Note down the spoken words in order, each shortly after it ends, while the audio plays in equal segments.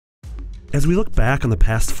As we look back on the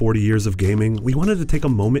past 40 years of gaming, we wanted to take a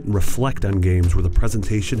moment and reflect on games where the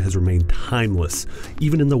presentation has remained timeless,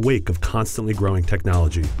 even in the wake of constantly growing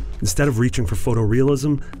technology. Instead of reaching for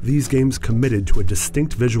photorealism, these games committed to a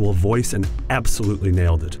distinct visual voice and absolutely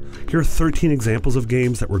nailed it. Here are 13 examples of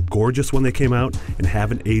games that were gorgeous when they came out and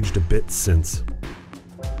haven't aged a bit since.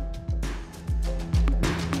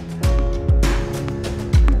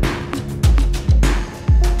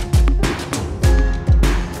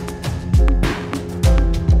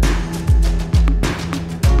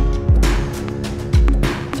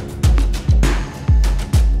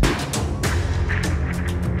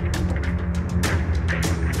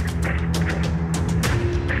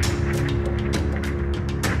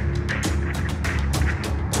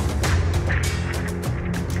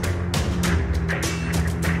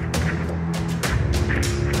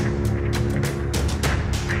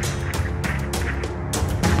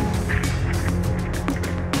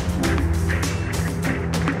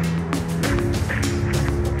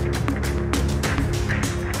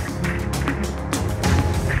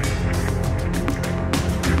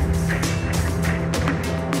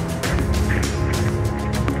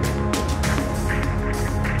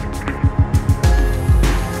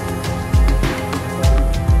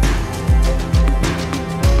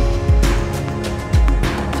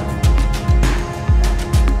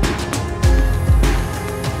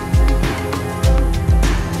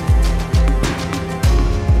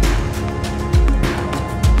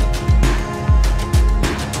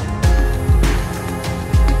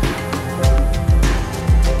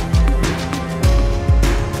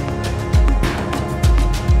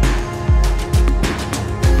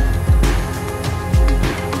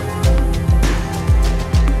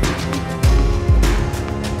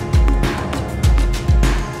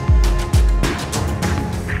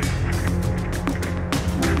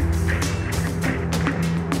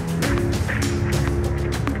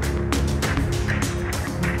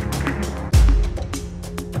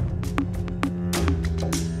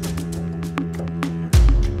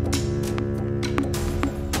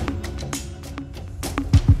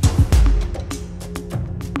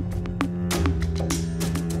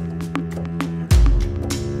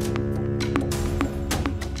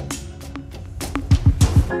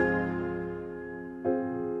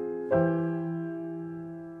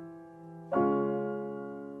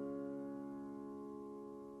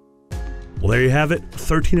 Well, there you have it,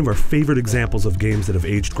 13 of our favorite examples of games that have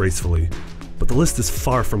aged gracefully. But the list is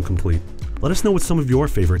far from complete. Let us know what some of your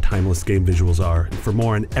favorite timeless game visuals are, and for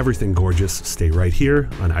more on everything gorgeous, stay right here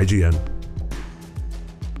on IGN.